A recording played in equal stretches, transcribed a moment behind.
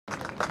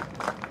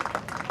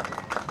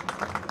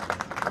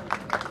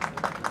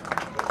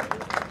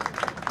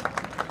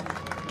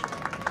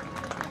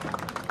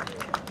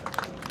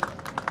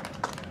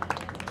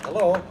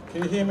Hello,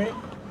 can you hear me?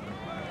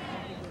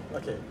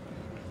 Okay.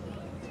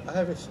 I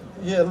have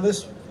here a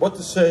list what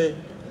to say.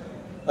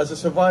 As a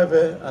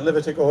survivor, I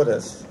never take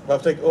orders. If I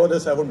take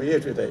orders, I wouldn't be here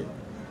today.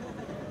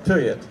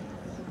 Period.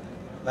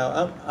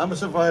 Now, I'm a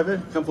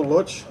survivor, come from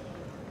Lodz,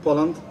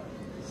 Poland.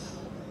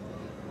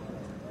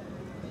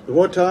 The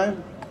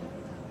wartime,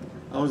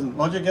 I was in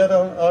Lodz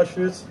together,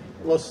 Auschwitz,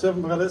 lost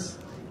 7 brothers,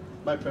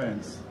 my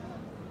parents.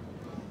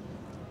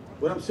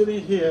 When I'm sitting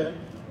here,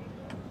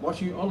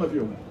 watching all of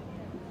you,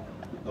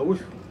 I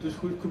wish this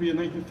could be in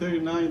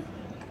 1939,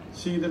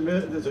 seeing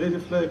the Israeli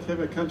flag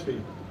have a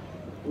country.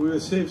 We will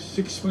save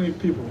 6 million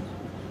people.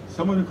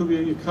 Someone who could be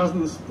your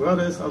cousins,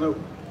 brothers, I don't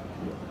know,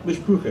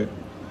 Mishpuche.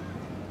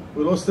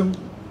 We lost them.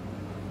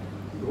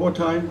 The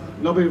wartime,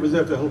 nobody was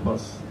there to help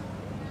us.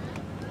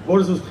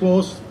 Borders was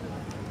closed.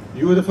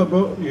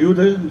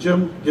 Jude,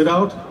 Jim, get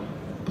out.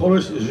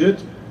 Polish,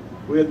 Žid.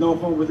 We had no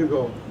home where to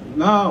go.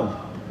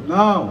 Now,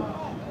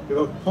 we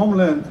have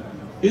homeland,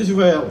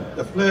 Israel,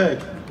 the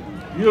flag,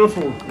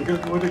 beautiful. We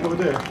can go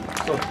there.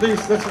 So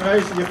please, let's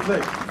raise your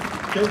flag.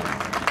 Okay?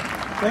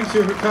 Thanks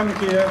you for coming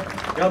here.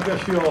 God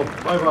bless you all.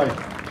 Bye-bye.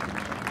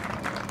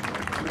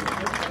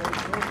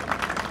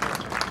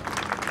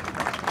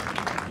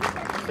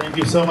 Thank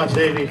you so much,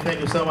 Davey. Thank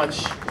you so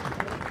much,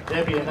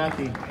 Debbie and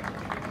Nati.